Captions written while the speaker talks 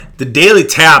The Daily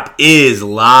Tap is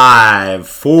live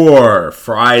for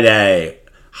Friday.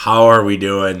 How are we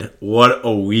doing? What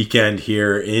a weekend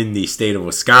here in the state of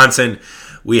Wisconsin.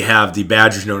 We have the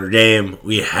Badgers Notre Dame.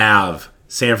 We have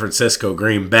San Francisco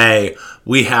Green Bay.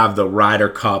 We have the Ryder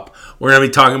Cup. We're going to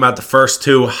be talking about the first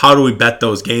two. How do we bet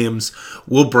those games?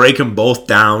 We'll break them both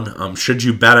down. Should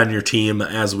you bet on your team,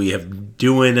 as we have been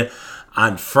doing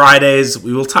on Fridays?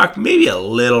 We will talk maybe a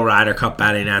little Ryder Cup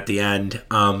betting at the end,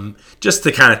 just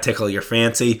to kind of tickle your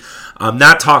fancy.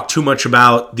 Not talk too much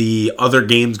about the other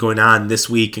games going on this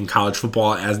week in college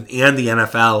football and the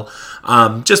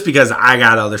NFL, just because I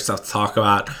got other stuff to talk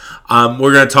about.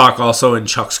 We're going to talk also in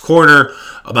Chuck's Corner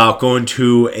about going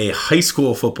to a high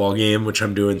school football game, which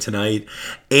I'm doing tonight,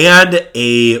 and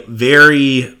a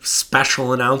very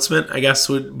special announcement, I guess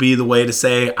would be the way to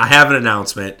say. I have an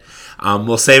announcement.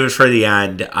 We'll save it for the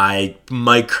end. I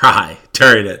might cry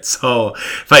during it. So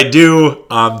if I do,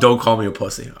 don't call me a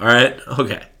pussy. All right?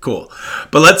 Okay, cool.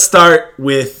 But let's start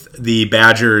with the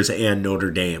Badgers and Notre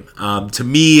Dame. To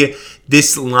me,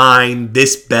 this line,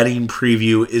 this betting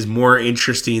preview is more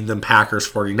interesting than Packers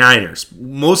 49ers.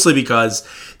 Mostly because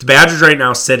the Badgers right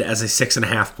now sit as a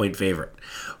 6.5 point favorite.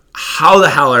 How the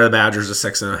hell are the Badgers a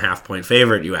 6.5 point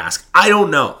favorite, you ask? I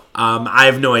don't know. I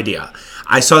have no idea.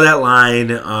 I saw that line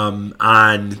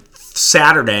on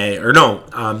Sunday,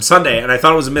 and I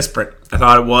thought it was a misprint. I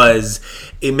thought it was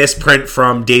a misprint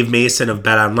from Dave Mason of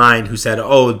Bet Online, who said,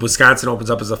 Wisconsin opens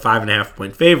up as a 5.5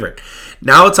 point favorite.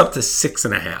 Now it's up to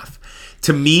 6.5.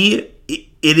 To me, it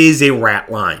is a rat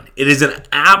line. It is an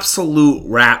absolute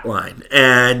rat line,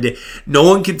 and no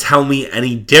one can tell me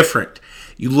any different.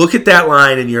 You look at that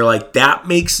line and you're like, that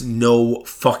makes no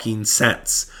fucking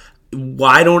sense.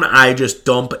 Why don't I just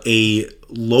dump a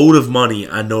load of money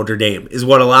on Notre Dame, is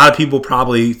what a lot of people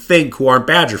probably think who aren't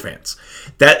Badger fans.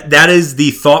 That is the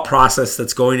thought process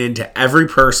that's going into every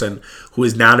person who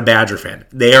is not a Badger fan.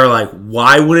 They are like,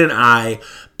 why wouldn't I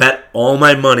bet all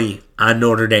my money on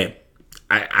Notre Dame?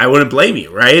 I wouldn't blame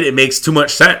you, right? It makes too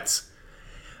much sense.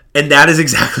 And that is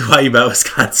exactly why you bet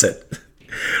Wisconsin.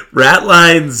 Rat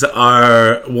lines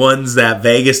are ones that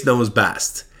Vegas knows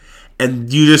best.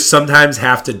 And you just sometimes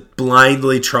have to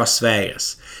blindly trust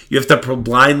Vegas. You have to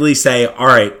blindly say, all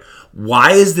right,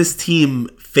 why is this team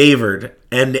favored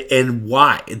and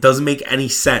why? It doesn't make any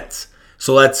sense.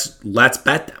 So let's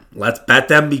bet them. Let's bet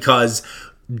them because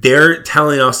they're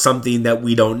telling us something that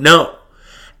we don't know.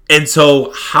 And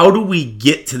so how do we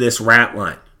get to this rat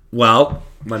line? Well,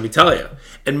 let me tell you.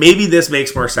 And maybe this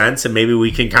makes more sense, and maybe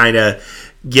we can kind of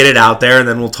get it out there, and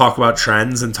then we'll talk about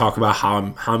trends and talk about how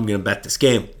I'm going to bet this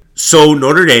game. So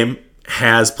Notre Dame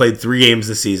has played 3 games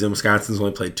this season. Wisconsin's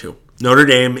only played 2. Notre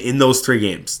Dame, in those 3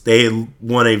 games, they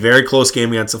won a very close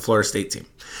game against the Florida State team.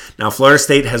 Now, Florida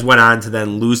State has went on to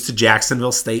then lose to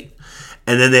Jacksonville State,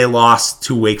 and then they lost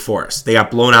to Wake Forest. They got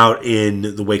blown out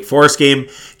in the Wake Forest game.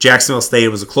 Jacksonville State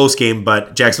was a close game,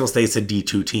 but Jacksonville State's a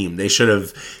D2 team. They should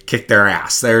have kicked their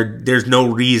ass. There's no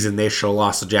reason they should have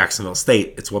lost to Jacksonville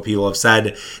State. It's what people have said.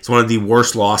 It's one of the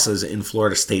worst losses in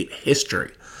Florida State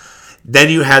history.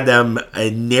 Then you had them a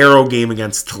narrow game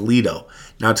against Toledo.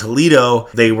 Now, Toledo,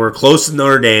 they were close to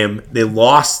Notre Dame. They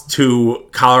lost to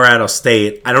Colorado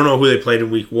State. I don't know who they played in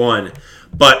week 1,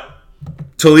 but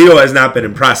Toledo has not been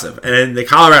impressive. And the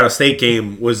Colorado State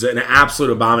game was an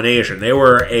absolute abomination. They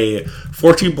were a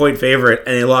 14-point favorite,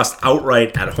 and they lost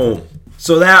outright at home.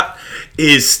 So that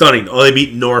is stunning. They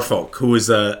beat Norfolk, who was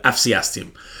a FCS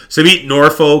team. So they beat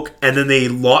Norfolk, and then they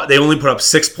only put up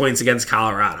 6 points against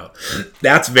Colorado.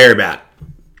 That's very bad.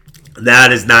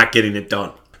 That is not getting it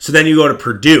done. So then you go to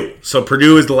Purdue. So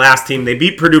Purdue is the last team. They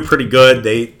beat Purdue pretty good.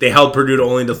 They held Purdue to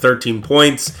only to 13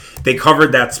 points. They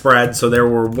covered that spread, so there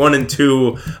were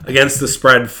 1-2 against the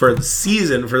spread for the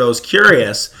season, for those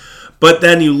curious. But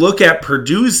then you look at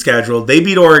Purdue's schedule. They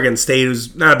beat Oregon State,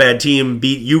 who's not a bad team,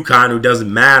 beat UConn, who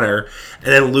doesn't matter, and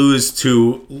then lose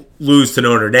to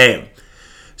Notre Dame.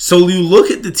 So you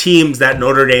look at the teams that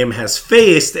Notre Dame has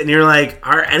faced, and you're like,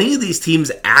 are any of these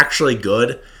teams actually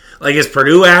good? Like, is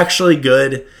Purdue actually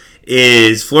good?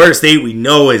 Is Florida State, we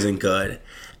know, isn't good.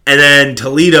 And then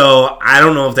Toledo, I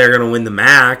don't know if they're going to win the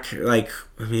MAC.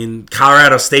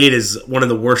 Colorado State is one of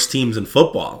the worst teams in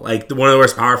football. One of the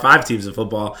worst Power 5 teams in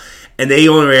football. And they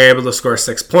only were able to score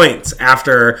 6 points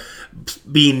after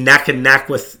being neck and neck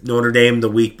with Notre Dame the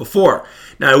week before.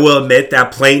 Now, I will admit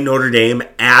that playing Notre Dame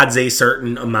adds a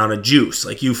certain amount of juice.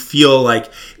 You feel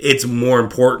like it's more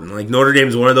important. Notre Dame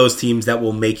is one of those teams that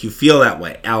will make you feel that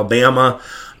way. Alabama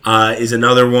is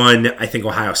another one. I think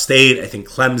Ohio State. I think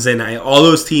Clemson. All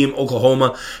those teams,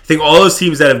 Oklahoma. I think all those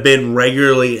teams that have been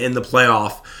regularly in the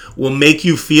playoff will make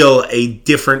you feel a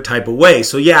different type of way.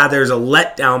 So yeah, there's a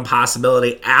letdown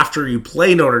possibility after you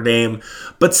play Notre Dame,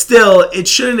 but still, it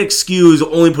shouldn't excuse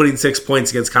only putting 6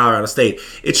 points against Colorado State.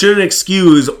 It shouldn't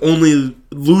excuse only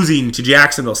losing to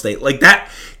Jacksonville State. Like that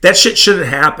shit shouldn't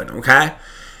happen, okay?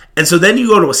 And so then you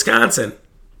go to Wisconsin.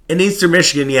 And Eastern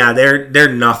Michigan, yeah,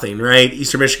 they're nothing, right?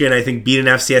 Eastern Michigan, I think, beat an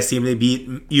FCS team. They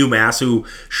beat UMass, who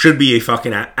should be a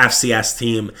fucking FCS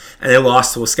team, and they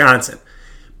lost to Wisconsin.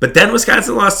 But then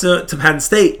Wisconsin lost to Penn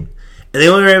State, and they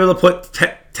only were able to put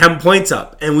 10 points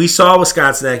up. And we saw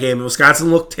Wisconsin that game, and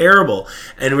Wisconsin looked terrible.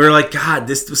 And we were like, God,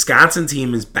 this Wisconsin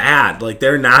team is bad. Like,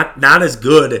 they're not as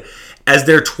good as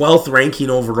their 12th ranking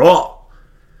overall.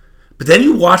 But then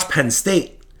you watch Penn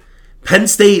State. Penn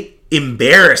State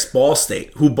embarrassed Ball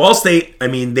State, who Ball State, I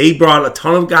mean, they brought a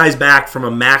ton of guys back from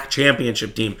a MAC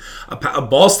championship team, a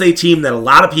Ball State team that a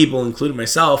lot of people, including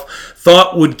myself,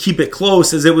 thought would keep it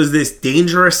close as it was this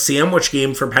dangerous sandwich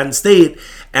game for Penn State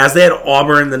as they had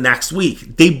Auburn the next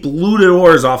week. They blew the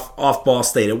doors off Ball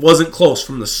State. It wasn't close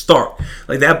from the start.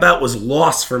 Like, that bet was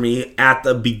lost for me at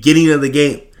the beginning of the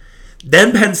game.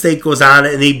 Then Penn State goes on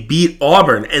and they beat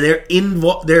Auburn, and they're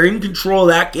in control of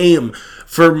that game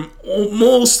for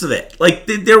most of it. Like,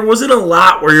 there wasn't a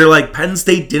lot where you're like, Penn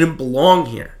State didn't belong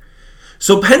here.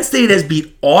 So Penn State has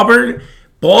beat Auburn,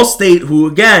 Ball State, who,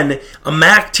 again, a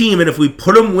MAC team, and if we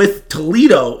put them with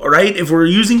Toledo, all right, if we're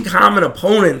using common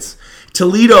opponents,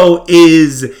 Toledo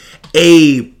is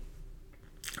a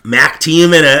MAC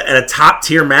team and a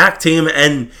top-tier MAC team,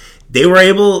 and they were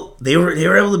able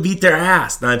to beat their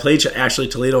ass. Now, actually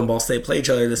Toledo and Ball State play each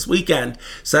other this weekend,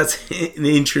 so that's an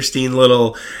interesting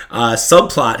little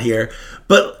subplot here.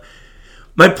 But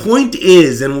my point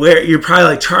is, and where you're probably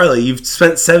like, Charlie, you've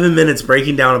spent 7 minutes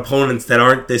breaking down opponents that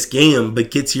aren't this game,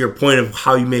 but get to your point of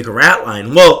how you make a rat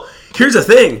line. Well, here's the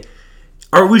thing.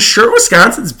 Are we sure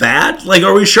Wisconsin's bad? Like,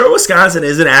 are we sure Wisconsin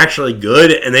isn't actually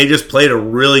good and they just played a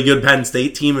really good Penn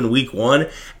State team in week 1,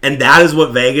 and that is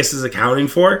what Vegas is accounting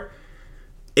for?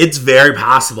 It's very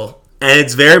possible. And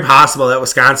it's very possible that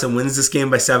Wisconsin wins this game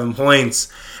by 7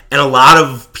 points. And a lot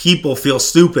of people feel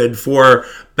stupid for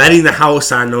betting the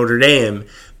house on Notre Dame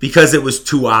because it was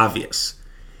too obvious.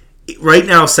 Right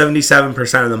now,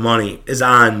 77% of the money is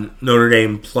on Notre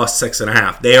Dame plus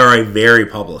 6.5. They are a very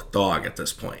public dog at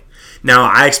this point. Now,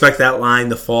 I expect that line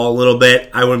to fall a little bit.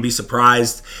 I wouldn't be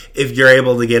surprised if you're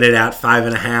able to get it at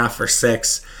 5.5 or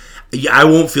 6. I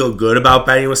won't feel good about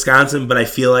betting Wisconsin, but I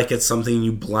feel like it's something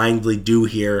you blindly do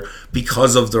here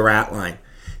because of the rat line.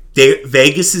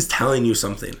 Vegas is telling you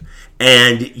something,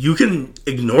 and you can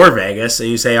ignore Vegas and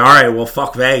you say, all right, well,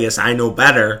 fuck Vegas, I know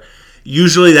better.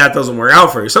 Usually that doesn't work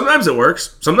out for you. Sometimes it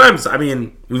works. Sometimes, I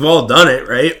mean, we've all done it,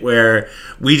 right? Where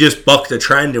we just buck the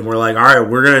trend and we're like, all right,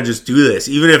 we're going to just do this,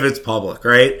 even if it's public,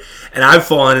 right? And I've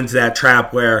fallen into that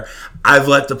trap where I've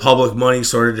let the public money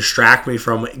sort of distract me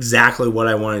from exactly what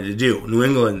I wanted to do. New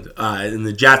England and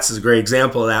the Jets is a great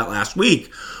example of that last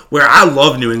week, where I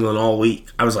loved New England all week.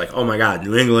 I was like, oh my God,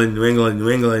 New England.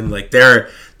 Like,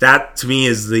 that to me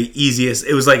is the easiest.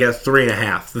 It was like a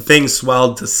 3.5. The thing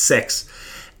swelled to 6.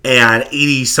 And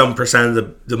 80-some%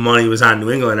 of the money was on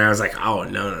New England. And I was like, oh,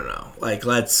 no. Like,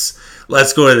 let's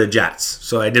go to the Jets.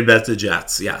 So I did bet the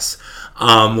Jets, yes.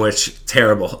 Which,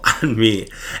 terrible on me.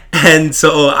 And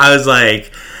so I was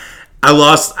like, I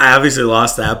obviously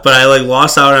lost that. But I, like,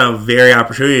 lost out on a very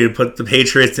opportunity to put the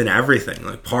Patriots in everything.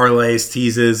 Like, parlays,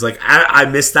 teases. Like, I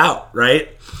missed out, right?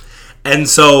 And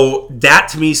so that,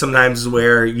 to me, sometimes is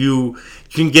where you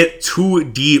can get too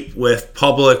deep with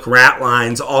public rat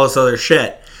lines, all this other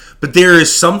shit. But there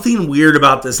is something weird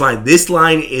about this line. This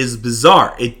line is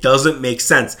bizarre. It doesn't make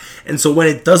sense. And so when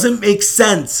it doesn't make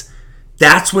sense,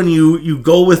 that's when you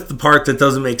go with the part that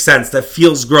doesn't make sense, that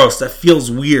feels gross, that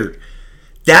feels weird.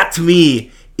 That, to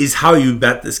me, is how you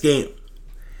bet this game.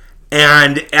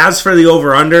 And as for the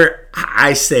over-under,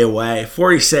 I stay away.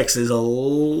 46 is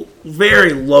a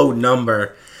very low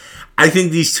number. I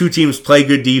think these two teams play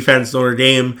good defense. Notre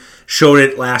Dame showed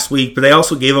it last week, but they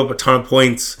also gave up a ton of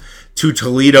points to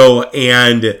Toledo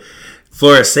and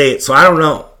Florida State. So I don't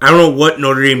know. I don't know what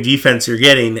Notre Dame defense you're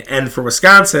getting. And for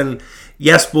Wisconsin,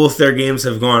 yes, both their games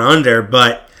have gone under,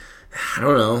 but I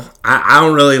don't know. I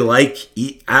don't really like.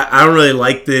 I don't really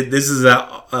like this is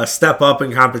a step up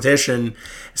in competition.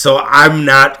 So I'm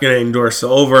not going to endorse the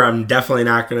over. I'm definitely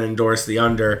not going to endorse the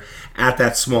under at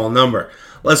that small number.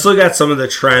 Let's look at some of the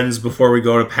trends before we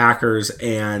go to Packers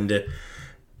and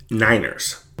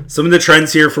Niners. Some of the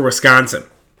trends here for Wisconsin.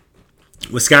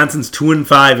 Wisconsin's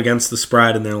 2-5 against the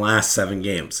spread in their last 7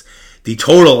 games. The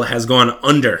total has gone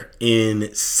under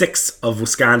in 6 of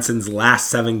Wisconsin's last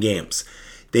 7 games.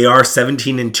 They are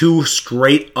 17-2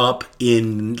 straight up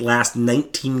in last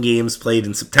 19 games played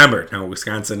in September. Now,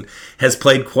 Wisconsin has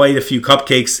played quite a few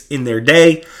cupcakes in their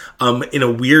day. In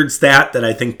a weird stat that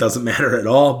I think doesn't matter at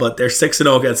all, but they're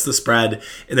 6-0 against the spread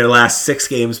in their last 6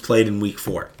 games played in week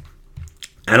 4.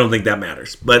 I don't think that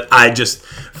matters, but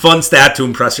fun stat to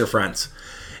impress your friends.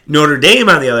 Notre Dame,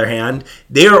 on the other hand,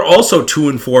 they are also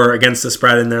 2-4 against the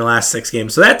spread in their last 6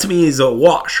 games. So that to me is a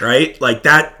wash, right? Like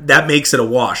that makes it a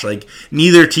wash. Like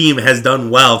neither team has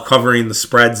done well covering the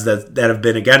spreads that have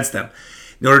been against them.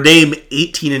 Notre Dame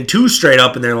 18-2 straight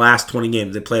up in their last 20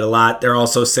 games. They played a lot. They're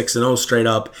also 6-0 straight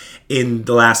up in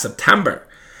the last September.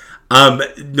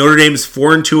 Notre Dame's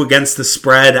 4-2 against the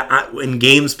spread in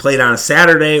games played on a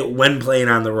Saturday when playing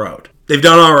on the road. They've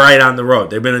done all right on the road.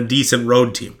 They've been a decent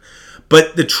road team.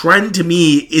 But the trend to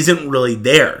me isn't really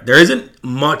there. There isn't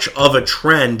much of a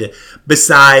trend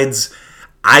besides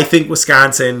I think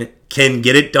Wisconsin can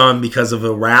get it done because of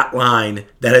a rat line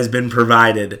that has been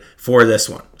provided for this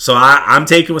one. So I'm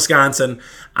taking Wisconsin.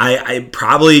 I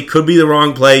probably could be the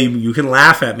wrong play. You can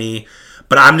laugh at me,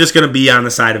 but I'm just going to be on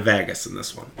the side of Vegas in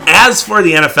this one. As for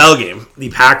the NFL game, the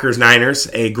Packers-Niners,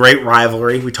 a great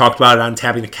rivalry. We talked about it on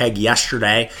Tapping the Keg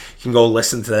yesterday. You can go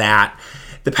listen to that.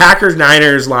 The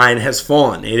Packers-Niners line has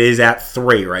fallen. It is at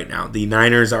 3 right now. The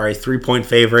Niners are a 3-point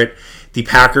favorite. The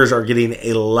Packers are getting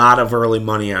a lot of early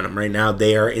money on them right now.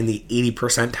 They are in the 80th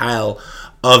percentile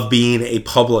of being a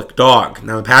public dog.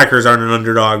 Now, the Packers aren't an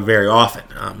underdog very often.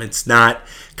 It's not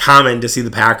common to see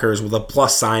the Packers with a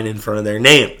plus sign in front of their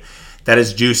name. That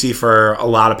is juicy for a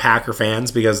lot of Packer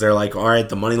fans because they're like, all right,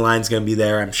 the money line's going to be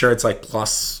there. I'm sure it's like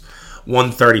plus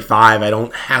 135. I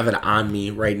don't have it on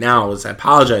me right now, as I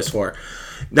apologize for.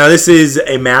 Now, this is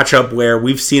a matchup where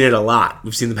we've seen it a lot.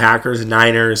 We've seen the Packers and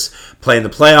Niners play in the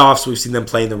playoffs. We've seen them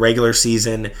play in the regular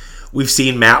season. We've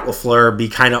seen Matt LaFleur be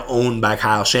kind of owned by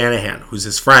Kyle Shanahan, who's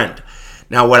his friend.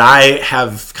 Now, what I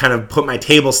have kind of put my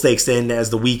table stakes in as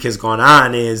the week has gone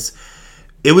on is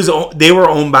they were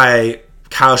owned by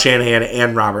Kyle Shanahan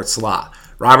and Robert Saleh.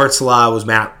 Robert Saleh was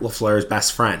Matt LaFleur's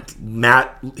best friend.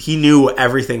 He knew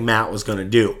everything Matt was going to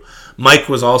do. Mike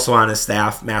was also on his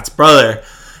staff, Matt's brother.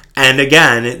 And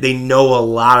again, they know a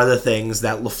lot of the things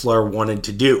that LaFleur wanted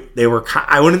to do.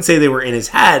 I wouldn't say they were in his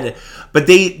head, but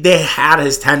they had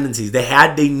his tendencies.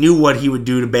 They knew what he would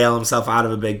do to bail himself out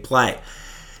of a big play.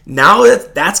 Now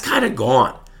that's kind of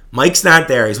gone. Mike's not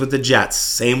there. He's with the Jets.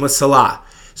 Same with Salah.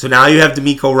 So now you have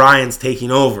DeMeco Ryans taking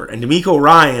over. And DeMeco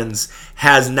Ryans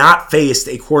has not faced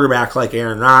a quarterback like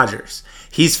Aaron Rodgers.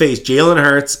 He's faced Jalen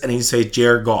Hurts and he's faced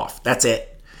Jared Goff. That's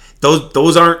it.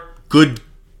 Those aren't good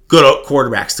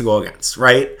quarterbacks to go against,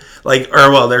 right?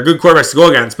 They're good quarterbacks to go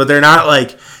against, but they're not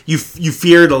like you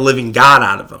fear the living God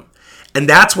out of them. And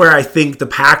that's where I think the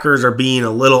Packers are being a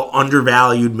little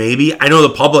undervalued maybe. I know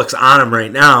the public's on them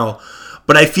right now,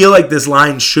 but I feel like this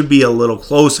line should be a little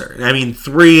closer. I mean,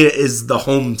 3 is the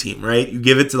home team, right? You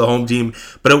give it to the home team,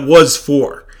 but it was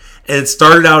 4. And it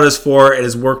started out as 4. It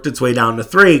has worked its way down to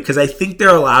 3 because I think there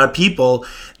are a lot of people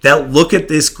that look at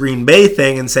this Green Bay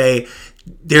thing and say,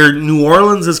 New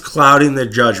Orleans is clouding their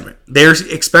judgment. They're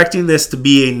expecting this to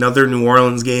be another New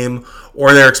Orleans game,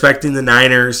 or they're expecting the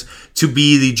Niners to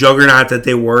be the juggernaut that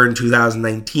they were in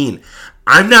 2019.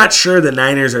 I'm not sure the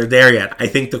Niners are there yet. I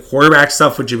think the quarterback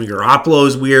stuff with Jimmy Garoppolo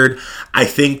is weird. I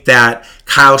think that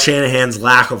Kyle Shanahan's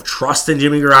lack of trust in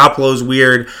Jimmy Garoppolo is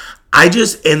weird. And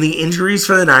the injuries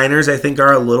for the Niners, I think,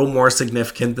 are a little more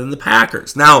significant than the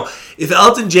Packers. Now, if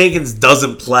Elgton Jenkins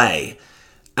doesn't play,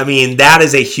 I mean, that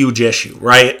is a huge issue,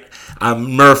 right?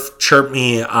 Murph chirped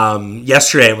me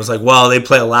yesterday and was like, well, they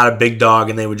play a lot of big dog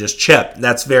and they would just chip.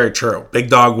 That's very true. Big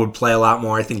dog would play a lot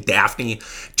more. I think Daphne,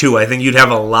 too. I think you'd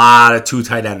have a lot of 2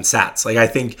 tight end sets. I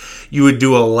think you would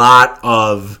do a lot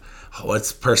of,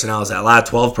 what's personnel is that? A lot of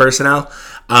 12 personnel.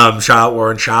 Shout out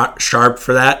Warren Sharp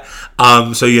for that.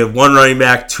 So you have 1 running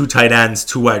back, 2 tight ends,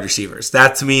 2 wide receivers.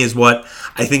 That to me is what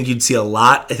I think you'd see a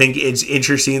lot. I think it's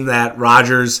interesting that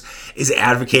Rodgers is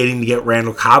advocating to get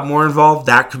Randall Cobb more involved.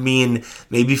 That could mean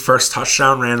maybe first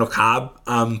touchdown Randall Cobb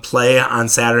play on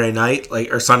Saturday night,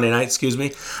 or Sunday night, excuse me.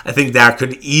 I think that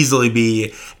could easily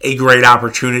be a great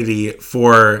opportunity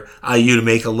for you to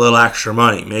make a little extra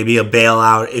money. Maybe a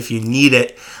bailout if you need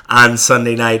it on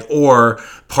Sunday night, or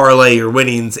parlay your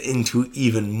winnings into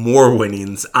even more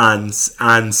winnings on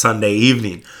Sunday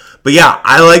evening. But yeah,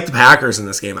 I like the Packers in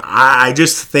this game. I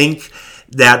just think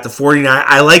that the 49,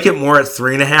 I like it more at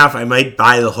 3.5. I might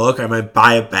buy the hook. I might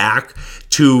buy it back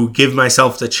to give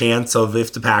myself the chance of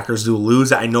if the Packers do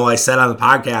lose. I know I said on the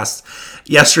podcast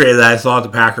yesterday that I thought the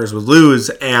Packers would lose,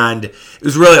 and it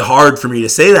was really hard for me to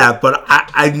say that, but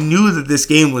I knew that this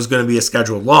game was going to be a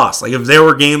scheduled loss. Like, if there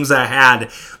were games that I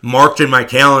had marked in my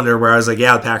calendar where I was like,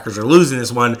 yeah, the Packers are losing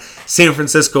this one, San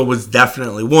Francisco was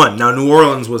definitely one. Now, New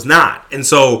Orleans was not. And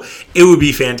so it would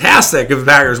be fantastic if the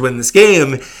Packers win this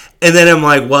game. And then I'm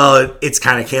like, well, it's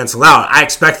kind of canceled out. I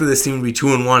expected this team to be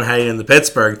 2-1 heading into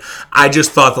Pittsburgh. I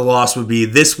just thought the loss would be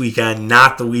this weekend,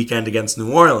 not the weekend against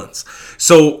New Orleans.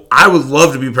 So I would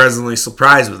love to be pleasantly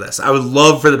surprised with this. I would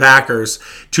love for the Packers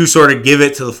to sort of give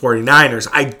it to the 49ers.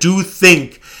 I do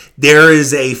think there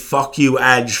is a fuck you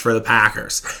edge for the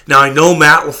Packers. Now, I know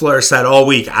Matt LaFleur said all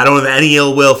week, I don't have any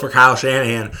ill will for Kyle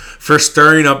Shanahan for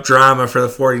stirring up drama for the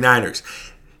 49ers.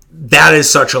 That is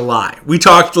such a lie. We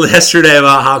talked yesterday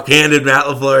about how candid Matt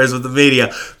LaFleur is with the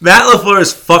media. Matt LaFleur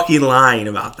is fucking lying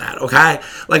about that, okay?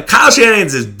 Like, Kyle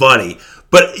Shanahan's his buddy,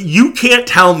 but you can't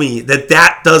tell me that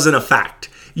that doesn't affect.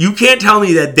 You can't tell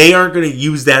me that they aren't going to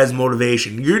use that as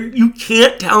motivation. You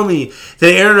can't tell me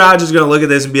that Aaron Rodgers is going to look at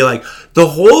this and be like, the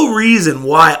whole reason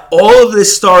why all of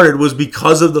this started was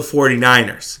because of the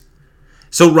 49ers.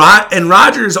 So, and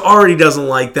Rodgers already doesn't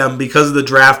like them because of the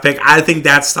draft pick. I think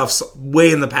that stuff's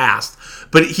way in the past.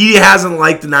 But he hasn't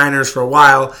liked the Niners for a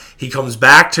while. He comes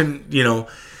back to,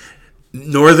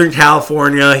 Northern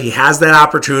California. He has that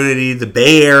opportunity, the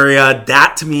Bay Area.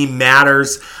 That, to me,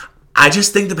 matters. I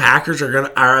just think the Packers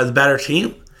are the better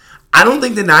team. I don't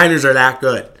think the Niners are that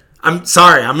good. I'm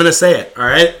sorry. I'm going to say it, all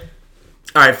right?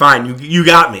 All right, fine. You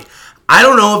got me. I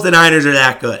don't know if the Niners are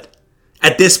that good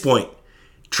at this point.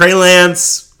 Trey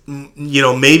Lance,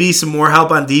 maybe some more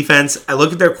help on defense. I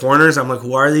look at their corners. I'm like,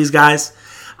 who are these guys?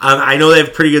 I know they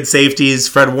have pretty good safeties.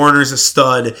 Fred Warner's a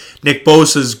stud. Nick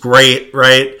Bosa's great,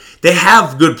 right? They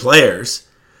have good players.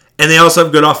 And they also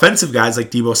have good offensive guys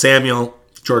like Deebo Samuel,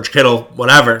 George Kittle,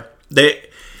 whatever.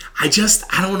 I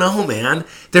don't know, man.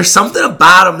 There's something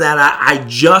about them that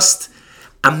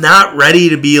I'm not ready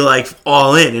to be like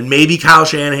all in. And maybe Kyle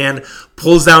Shanahan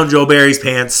pulls down Joe Barry's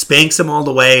pants, spanks him all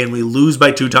the way, and we lose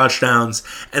by 2 touchdowns.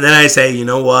 And then I say, you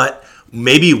know what?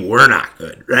 Maybe we're not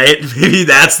good, right? Maybe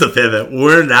that's the pivot.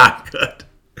 We're not good.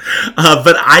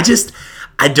 But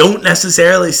I don't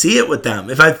necessarily see it with them.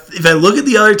 If I look at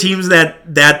the other teams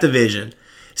that division,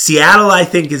 Seattle, I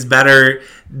think, is better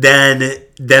than the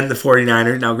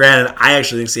 49ers. Now, granted, I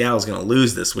actually think Seattle's going to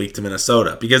lose this week to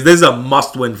Minnesota because this is a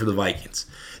must-win for the Vikings.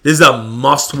 This is a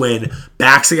must-win,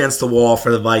 backs against the wall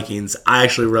for the Vikings. I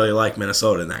actually really like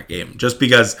Minnesota in that game, just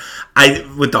because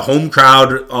with the home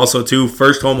crowd also too.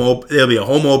 It'll be a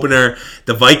home opener.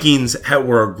 The Vikings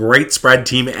were a great spread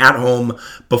team at home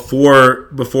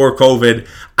before COVID.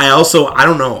 I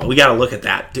don't know. We got to look at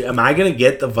that. Am I going to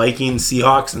get the Vikings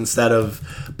Seahawks instead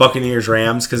of Buccaneers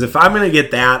Rams? Because if I'm going to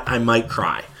get that, I might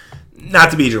cry.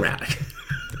 Not to be dramatic.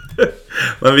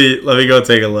 Let me go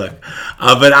take a look.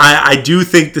 But I do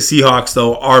think the Seahawks,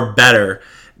 though, are better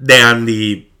than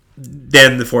the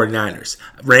 49ers.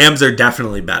 Rams are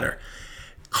definitely better.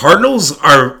 Cardinals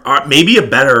are maybe a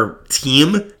better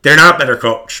team. They're not better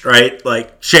coached, right?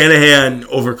 Like Shanahan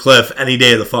over Cliff any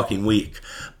day of the fucking week.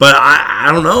 But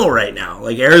I don't know right now.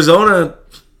 Like Arizona,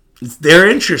 they're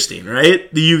interesting, right?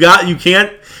 You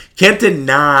can't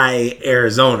deny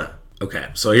Arizona. Okay,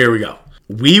 so here we go.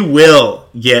 We will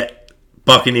get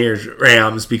Buccaneers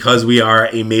Rams because we are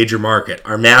a major market.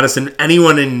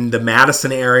 Anyone in the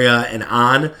Madison area and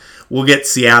on will get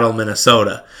Seattle,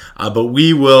 Minnesota. But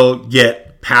we will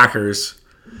get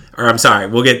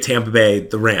we'll get Tampa Bay,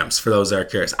 the Rams, for those that are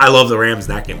curious. I love the Rams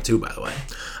in that game too, by the way.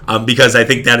 Because I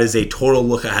think that is a total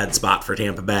look-ahead spot for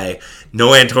Tampa Bay.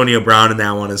 No Antonio Brown in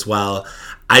that one as well.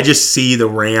 I just see the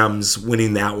Rams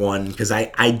winning that one because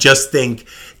I just think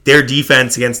their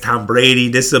defense against Tom Brady,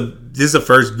 this is the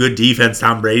first good defense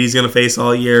Tom Brady's going to face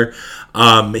all year.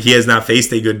 He has not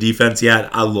faced a good defense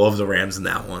yet. I love the Rams in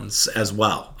that one as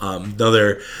well.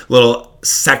 Another little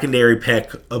secondary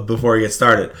pick before we get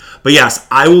started. But yes,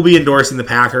 I will be endorsing the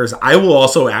Packers. I will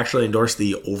also actually endorse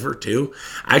the over too.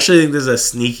 I actually think this is a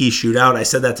sneaky shootout. I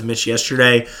said that to Mitch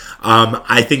yesterday.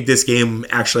 I think this game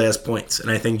actually has points,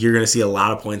 and I think you're going to see a lot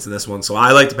of points in this one. So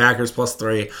I like the Packers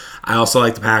 +3. I also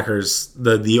like the Packers,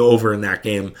 the over in that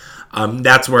game.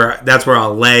 That's where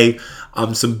I'll lay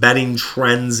some betting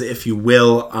trends, if you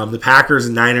will. The Packers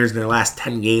and Niners in their last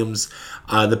 10 games,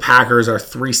 the Packers are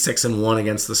 3-6-1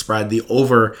 against the spread. The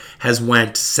over has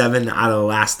went 7 out of the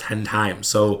last 10 times.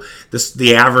 So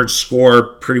the average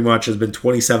score pretty much has been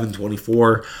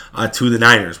 27-24 to the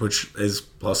Niners, which is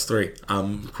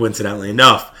 +3, coincidentally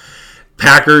enough.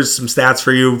 Packers, some stats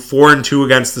for you: 4-2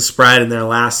 against the spread in their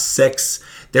last 6.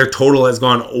 Their total has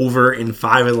gone over in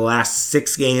 5 of the last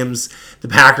 6 games. The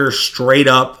Packers straight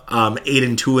up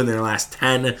 8-2 in their last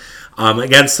 10.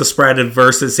 Against the spread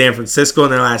versus San Francisco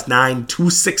in their last 9,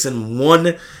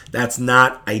 2-6-1. That's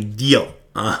not ideal.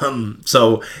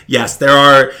 So yes, there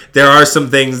are some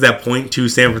things that point to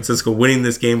San Francisco winning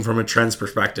this game from a trends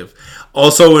perspective.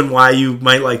 Also, and why you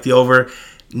might like the over,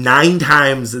 9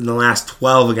 times in the last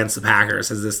 12 against the Packers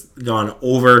has this gone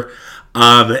over. 5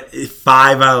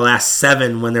 out of the last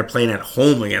 7 when they're playing at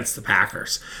home against the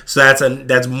Packers. So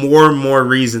that's more and more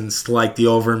reasons to like the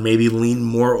over and maybe lean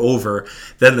more over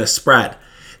than the spread.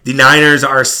 The Niners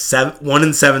are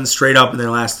 1-7 straight up in their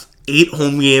last 8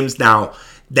 home games. Now,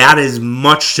 that is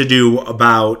much to do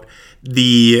about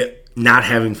the not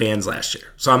having fans last year.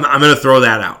 So I'm going to throw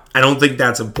that out. I don't think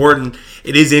that's important.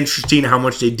 It is interesting how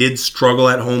much they did struggle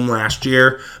at home last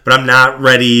year, but I'm not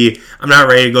ready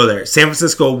to go there. San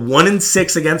Francisco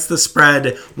 1-6 against the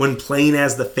spread when playing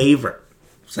as the favorite.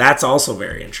 So that's also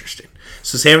very interesting.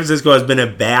 So San Francisco has been a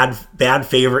bad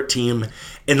favorite team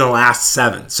in the last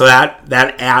 7. So that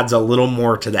adds a little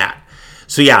more to that.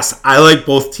 So yes, I like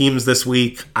both teams this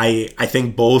week. I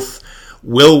think both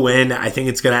will win. I think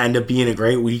it's going to end up being a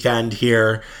great weekend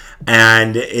here,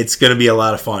 and it's going to be a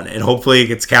lot of fun. And hopefully it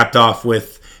gets capped off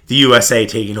with the USA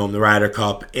taking home the Ryder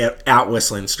Cup at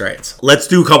Whistling Straits. Let's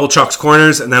do a couple Chuck's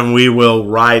Corners, and then we will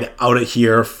ride out of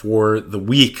here for the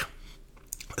week.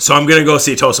 So I'm going to go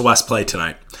see Tosa West play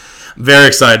tonight. I'm very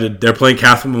excited. They're playing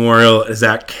Catholic Memorial. Is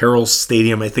at Carroll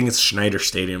Stadium. I think it's Schneider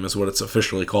Stadium is what it's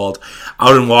officially called,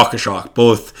 out in Waukesha.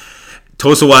 Both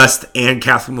Tosa West and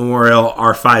Catholic Memorial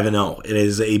are 5-0. It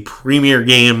is a premier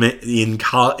game in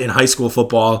high school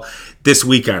football this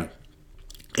weekend.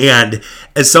 And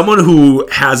as someone who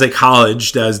has a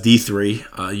college that is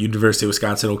D3, University of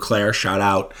Wisconsin Eau Claire, shout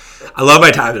out. I love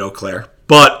my time at Eau Claire,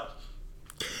 but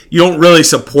you don't really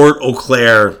support Eau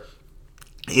Claire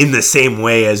in the same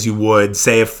way as you would,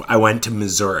 say, if I went to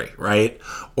Missouri, right?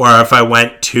 Or if I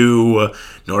went to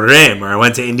Notre Dame or I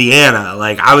went to Indiana.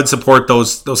 Like, I would support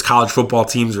those college football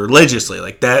teams religiously.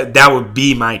 Like, that would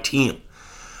be my team.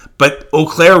 But Eau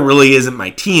Claire really isn't my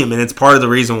team, and it's part of the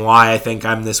reason why I think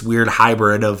I'm this weird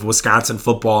hybrid of Wisconsin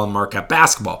football and Marquette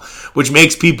basketball, which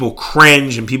makes people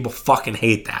cringe and people fucking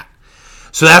hate that.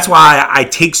 So that's why I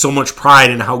take so much pride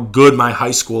in how good my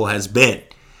high school has been.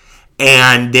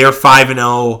 And they're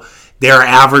 5-0. They're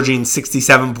averaging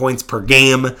 67 points per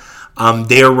game.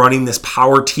 They are running this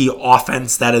power T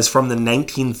offense that is from the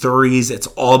 1930s. It's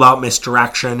all about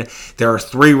misdirection. There are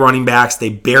 3 running backs. They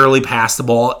barely pass the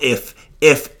ball, if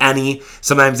any.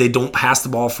 Sometimes they don't pass the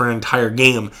ball for an entire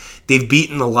game. They've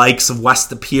beaten the likes of West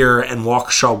De Pere and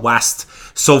Waukesha West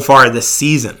so far this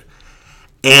season.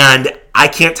 And I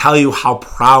can't tell you how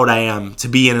proud I am to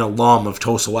be an alum of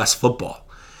Tosa West football.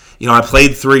 You know, I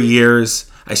played 3 years.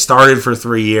 I started for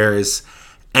 3 years.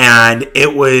 And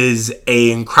it was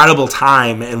an incredible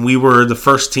time. And we were the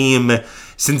first team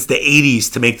since the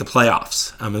 80s to make the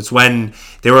playoffs. It's when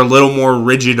they were a little more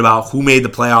rigid about who made the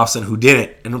playoffs and who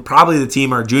didn't. And probably the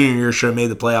team our junior year should have made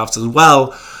the playoffs as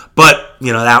well. But,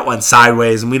 you know, that went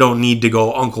sideways. And we don't need to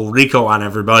go Uncle Rico on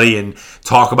everybody and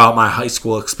talk about my high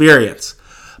school experience.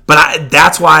 But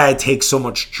that's why I take so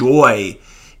much joy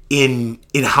in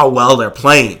how well they're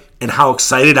playing and how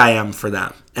excited I am for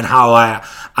them and how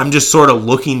I'm just sort of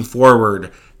looking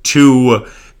forward to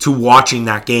watching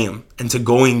that game and to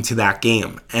going to that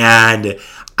game. And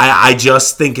I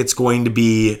just think it's going to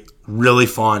be really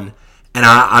fun. And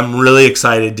I'm really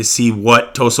excited to see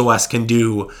what Tosa West can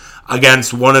do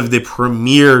against one of the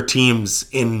premier teams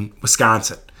in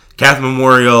Wisconsin. Catholic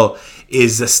Memorial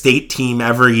is a state team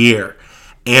every year.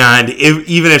 And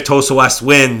even if Tosa West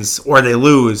wins or they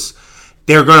lose,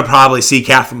 they're going to probably see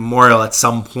Catholic Memorial at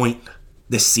some point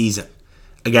this season.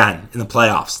 Again, in the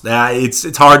playoffs.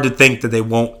 It's hard to think that they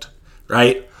won't,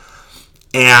 right?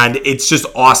 And it's just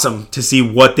awesome to see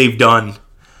what they've done.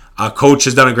 Coach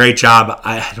has done a great job.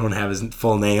 I don't have his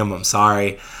full name. I'm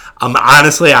sorry.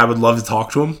 Honestly, I would love to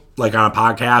talk to him, like on a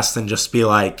podcast, and just be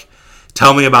like,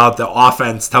 tell me about the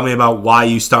offense. Tell me about why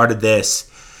you started this.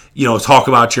 You know, talk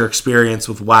about your experience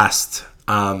with West.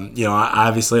 You know,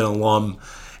 obviously an alum.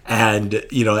 And,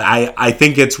 you know, I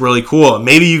think it's really cool.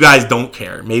 Maybe you guys don't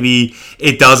care. Maybe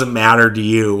it doesn't matter to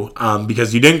you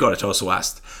because you didn't go to Tosa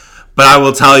West. But I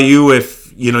will tell you,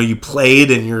 if, you know, you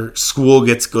played and your school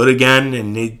gets good again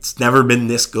and it's never been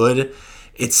this good,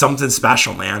 it's something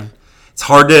special, man. It's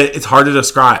hard to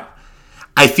describe.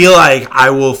 I feel like I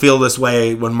will feel this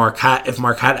way when if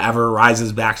Marquette ever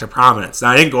rises back to prominence. Now,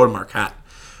 I didn't go to Marquette,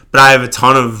 but I have a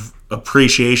ton of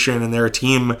appreciation, and they're a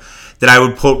team that I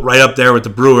would put right up there with the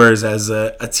Brewers as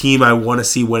a team I want to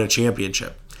see win a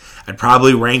championship. I'd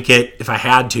probably rank it, if I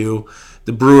had to,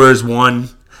 the Brewers 1,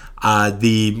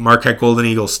 the Marquette Golden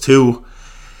Eagles 2,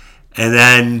 and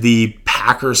then the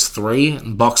Packers 3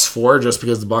 and Bucks 4, just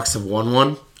because the Bucks have won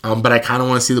one. But I kind of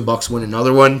want to see the Bucks win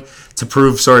another one to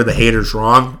prove sort of the haters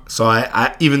wrong. So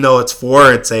I even though it's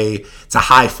 4, it's a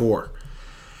high 4,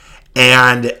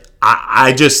 and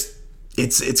I just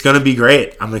it's going to be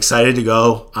great. I'm excited to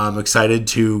go. I'm excited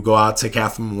to go out to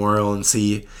Catholic Memorial and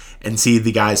see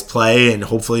the guys play, and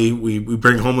hopefully we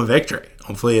bring home a victory.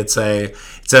 Hopefully it's a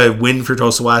win for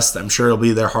Tosa West. I'm sure it'll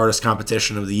be their hardest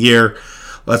competition of the year.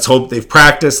 Let's hope they've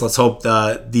practiced. Let's hope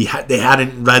they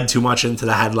hadn't read too much into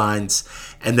the headlines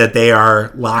and that they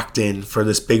are locked in for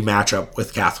this big matchup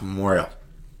with Catholic Memorial.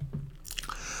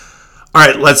 All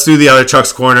right, let's do the other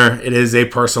Chuck's Corner. It is a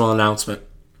personal announcement,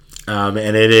 and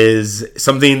it is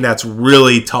something that's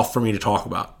really tough for me to talk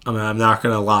about. I'm not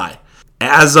going to lie.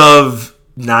 As of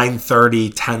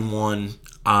 9:30, 10:01,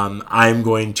 I'm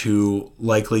going to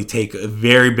likely take a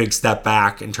very big step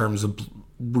back in terms of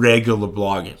regular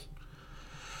blogging.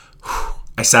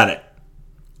 I said it.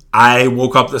 I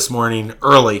woke up this morning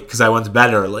early because I went to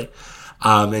bed early.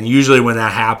 And usually when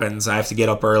that happens, I have to get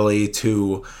up early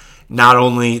to not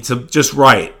only to just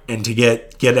write and to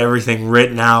get everything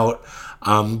written out,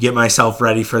 get myself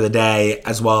ready for the day,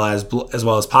 as well as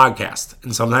podcast.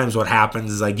 And sometimes what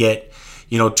happens is I get,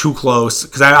 too close,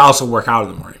 because I also work out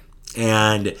in the morning.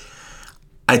 And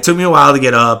it took me a while to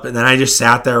get up, and then I just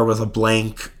sat there with a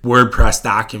blank WordPress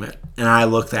document. And I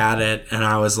looked at it, and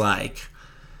I was like,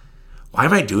 why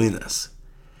am I doing this?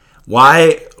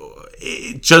 Why?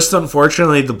 Just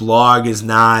unfortunately, the blog is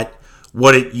not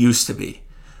what it used to be.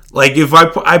 Like, if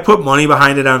I put money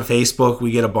behind it on Facebook,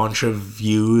 we get a bunch of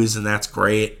views, and that's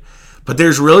great. But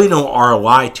there's really no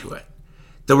ROI to it.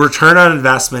 The return on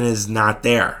investment is not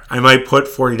there. I might put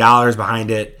 $40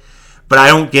 behind it, but I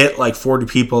don't get like 40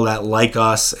 people that like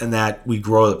us and that we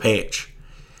grow the page.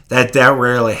 That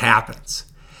rarely happens.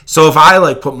 So if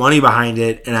I put money behind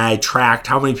it and I tracked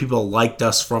how many people liked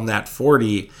us from that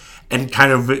 40 and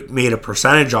kind of made a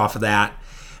percentage off of that,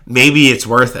 maybe it's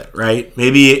worth it, right?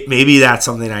 Maybe that's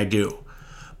something I do.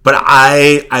 But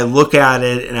I look at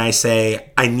it and I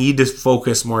say, I need to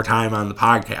focus more time on the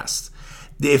podcast.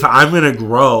 If I'm going to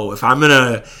grow, if I'm going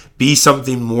to be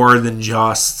something more than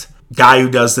just guy who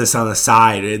does this on the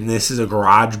side and this is a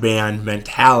garage band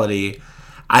mentality,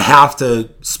 I have to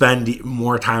spend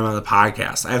more time on the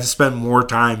podcast. I have to spend more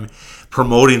time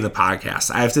promoting the podcast.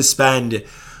 I have to spend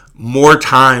more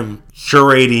time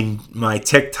curating my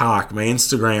TikTok, my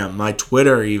Instagram, my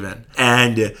Twitter even,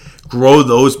 and grow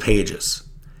those pages.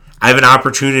 I have an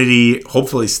opportunity,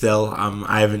 hopefully still,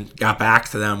 I haven't got back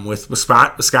to them, with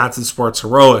Wisconsin Sports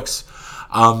Heroics,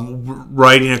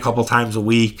 writing a couple times a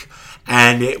week,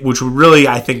 and which would really,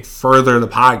 I think, further the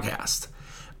podcast.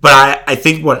 But I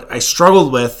think what I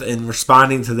struggled with in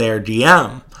responding to their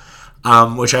DM,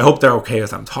 which I hope they're okay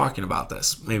with I'm talking about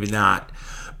this, maybe not,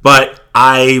 but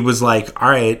I was like, all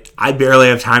right, I barely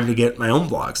have time to get my own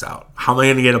blogs out. How am I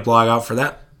going to get a blog out for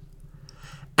them?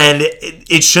 And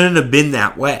it shouldn't have been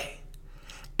that way.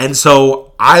 And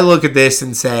so I look at this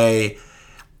and say,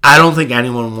 I don't think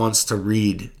anyone wants to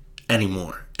read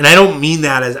anymore. And I don't mean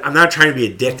that as, I'm not trying to be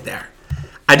a dick there.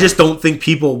 I just don't think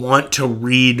people want to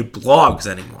read blogs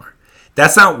anymore.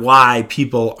 That's not why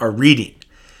people are reading.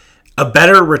 A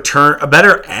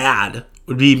better ad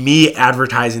would be me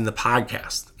advertising the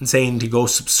podcast and saying to go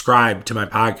subscribe to my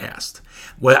podcast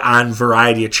on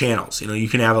variety of channels. You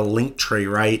can have a link tree,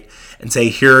 right? And say,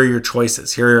 here are your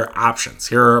choices. Here are your options.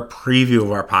 Here are a preview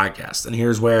of our podcast. And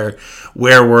here's where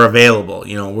we're available.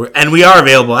 And we are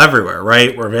available everywhere,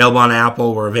 right? We're available on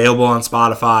Apple. We're available on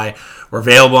Spotify. We're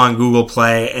available on Google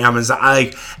Play,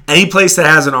 Amazon. Any place that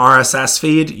has an RSS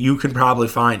feed, you can probably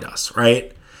find us,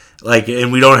 right?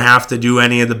 And we don't have to do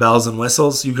any of the bells and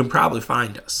whistles. You can probably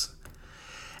find us.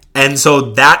 And so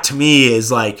that to me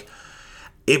is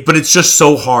but it's just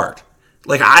so hard.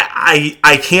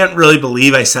 I can't really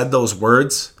believe I said those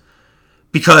words,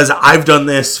 because I've done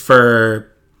this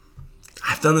for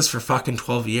fucking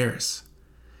 12 years.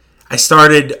 I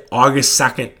started August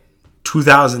 2nd,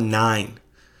 2009.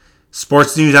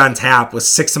 Sports News on Tap with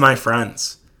 6 of my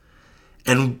friends.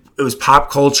 And it was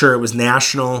pop culture. It was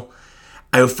national.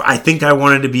 I think I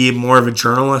wanted to be more of a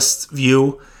journalist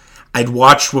view. I'd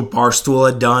watched what Barstool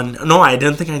had done. No, I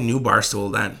didn't think I knew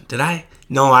Barstool then. Did I?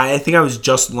 No, I think I was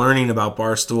just learning about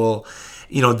Barstool,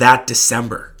 that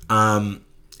December. And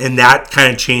that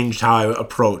kind of changed how I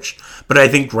approached. But I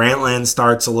think Grantland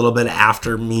starts a little bit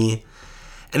after me.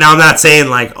 And now I'm not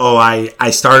saying I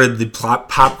started the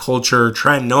pop culture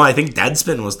trend. No, I think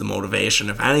Deadspin was the motivation,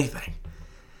 if anything.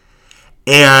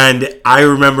 And I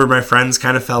remember my friends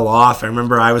kind of fell off. I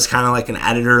remember I was kind of like an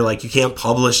editor, like, you can't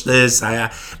publish this.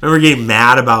 I remember getting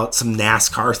mad about some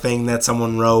NASCAR thing that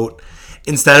someone wrote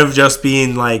instead of just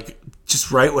being like,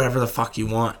 just write whatever the fuck you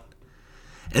want.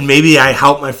 And maybe I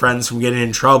helped my friends from getting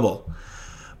in trouble.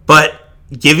 But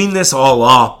giving this all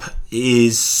up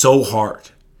is so hard.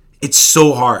 It's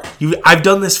so hard. I've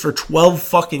done this for 12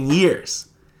 fucking years.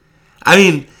 I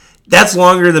mean, that's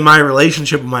longer than my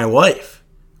relationship with my wife,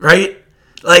 right?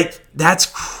 Like, that's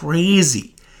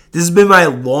crazy. This has been my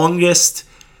longest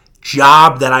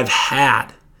job that I've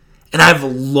had. And I've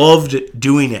loved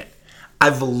doing it.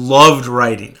 I've loved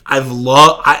writing.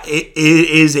 It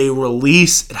is a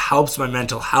release. It helps my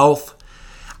mental health.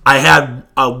 I had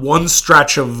one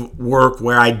stretch of work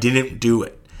where I didn't do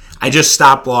it. I just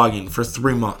stopped blogging for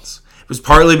 3 months. It was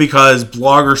partly because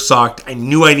Blogger sucked. I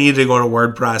knew I needed to go to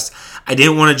WordPress. I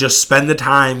didn't want to just spend the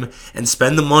time and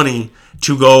spend the money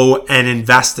to go and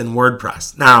invest in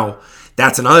WordPress. Now,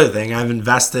 that's another thing. I've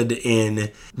invested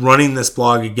in running this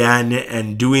blog again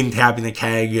and doing Tapping the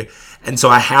Keg. And so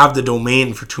I have the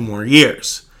domain for 2 more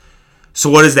years. So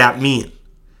what does that mean?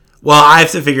 Well, I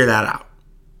have to figure that out.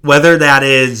 Whether that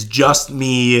is just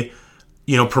me,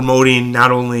 promoting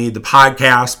not only the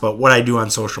podcast, but what I do on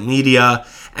social media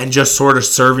and just sort of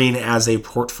serving as a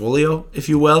portfolio, if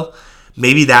you will.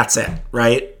 Maybe that's it,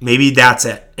 right? Maybe that's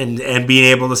it. And being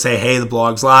able to say, hey, the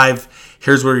blog's live.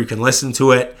 Here's where you can listen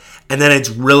to it. And then it's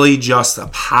really just a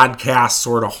podcast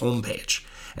sort of homepage.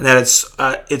 And that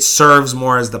it serves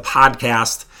more as the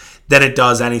podcast than it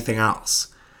does anything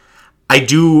else. I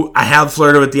have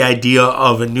flirted with the idea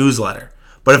of a newsletter.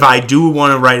 But if I do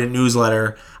want to write a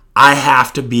newsletter, I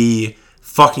have to be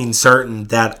fucking certain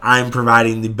that I'm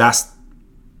providing the best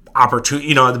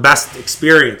opportunity, the best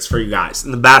experience for you guys.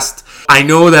 And I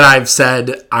know that I've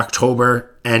said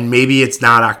October, and maybe it's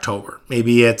not October.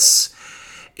 Maybe it's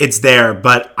there,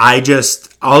 but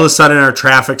all of a sudden our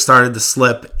traffic started to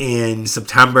slip in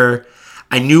September.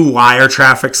 I knew why our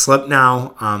traffic slipped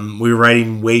now. We were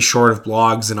writing way short of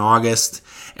blogs in August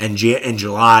and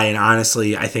July, and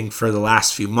honestly, I think for the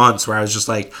last few months where I was just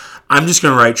like, I'm just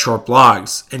going to write short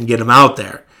blogs and get them out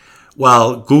there.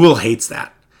 Well, Google hates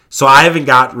that. So I haven't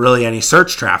got really any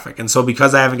search traffic. And so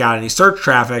because I haven't got any search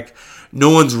traffic, no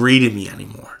one's reading me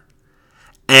anymore.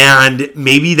 And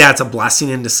maybe that's a blessing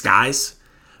in disguise.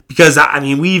 Because,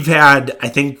 we've had, I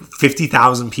think,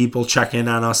 50,000 people check in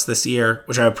on us this year,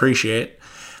 which I appreciate.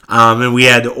 And we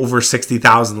had over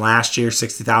 60,000 last year,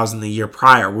 60,000 the year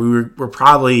prior. We're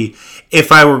probably,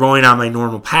 if I were going on my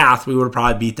normal path, we would have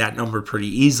probably beat that number pretty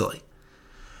easily.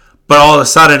 But all of a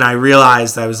sudden, I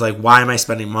realized, I was like, why am I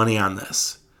spending money on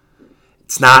this?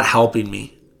 It's not helping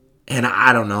me. And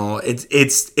I don't know.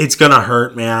 It's going to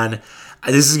hurt, man.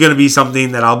 This is going to be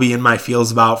something that I'll be in my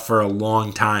feels about for a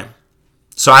long time.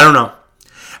 So I don't know.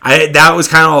 That was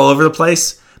kind of all over the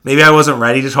place. Maybe I wasn't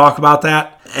ready to talk about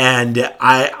that. And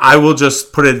I will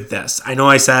just put it at this. I know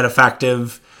I said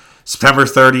effective September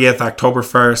 30th, October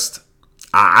 1st.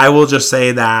 I will just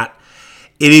say that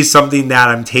it is something that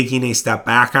I'm taking a step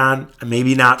back on.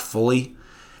 Maybe not fully.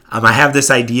 I have this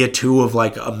idea too of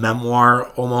like a memoir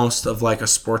almost of like a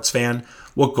sports fan.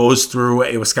 What goes through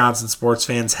a Wisconsin sports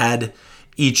fan's head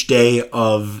each day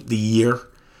of the year.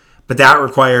 But that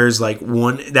requires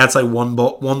one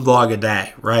blog a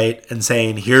day, right? And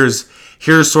saying, here's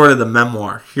sort of the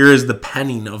memoir. Here is the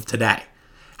penning of today.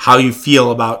 How you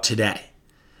feel about today.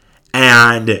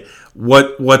 And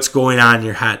what's going on in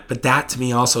your head. But that to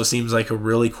me also seems like a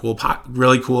really cool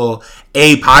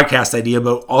podcast idea,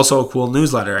 but also a cool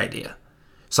newsletter idea.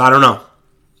 So I don't know.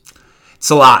 It's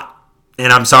a lot.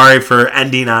 And I'm sorry for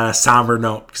ending on a somber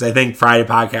note because I think Friday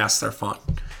podcasts are fun.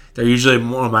 They're usually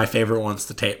one of my favorite ones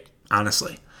to tape,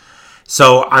 honestly.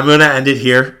 So I'm going to end it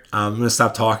here. I'm going to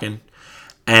stop talking.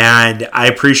 And I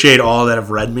appreciate all that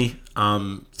have read me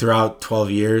throughout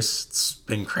 12 years. It's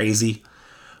been crazy.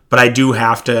 But I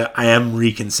am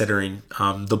reconsidering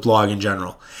the blog in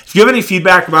general. If you have any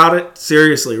feedback about it,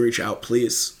 seriously, reach out,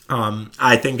 please.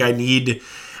 I think I need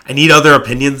other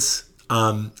opinions.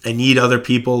 I need other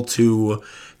people to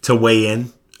weigh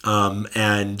in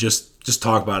and just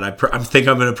talk about it. I think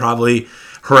I'm going to probably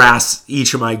harass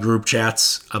each of my group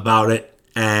chats about it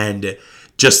and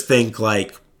just think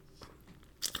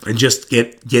and just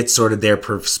get sort of their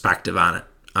perspective on it.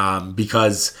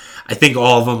 Because I think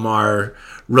all of them are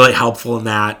really helpful in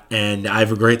that, and I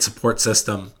have a great support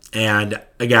system. And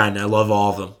again, I love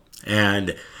all of them.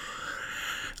 And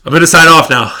I'm going to sign off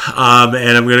now,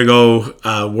 and I'm going to go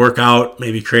work out,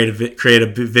 maybe create a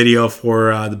video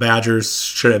for the Badgers.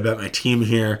 Should I bet my team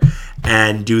here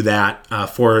and do that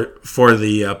for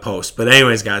the post. But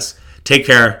anyways, guys, Take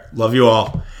care. Love you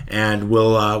all. And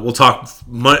we'll talk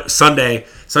Sunday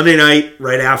night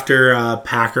right after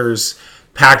Packers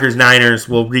Niners.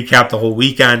 We'll recap the whole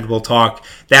weekend. We'll talk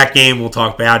that game. We'll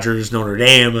talk Badgers Notre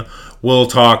Dame. We'll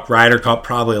talk Ryder Cup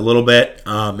probably a little bit,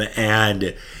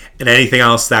 and anything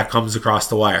else that comes across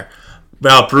the wire.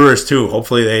 Well, Brewers too.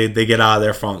 Hopefully they get out of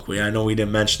their funk. I know we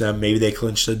didn't mention them. Maybe they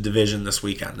clinch the division this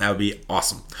weekend. That would be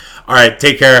awesome. All right,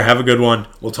 take care. Have a good one.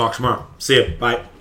 We'll talk tomorrow. See you. Bye.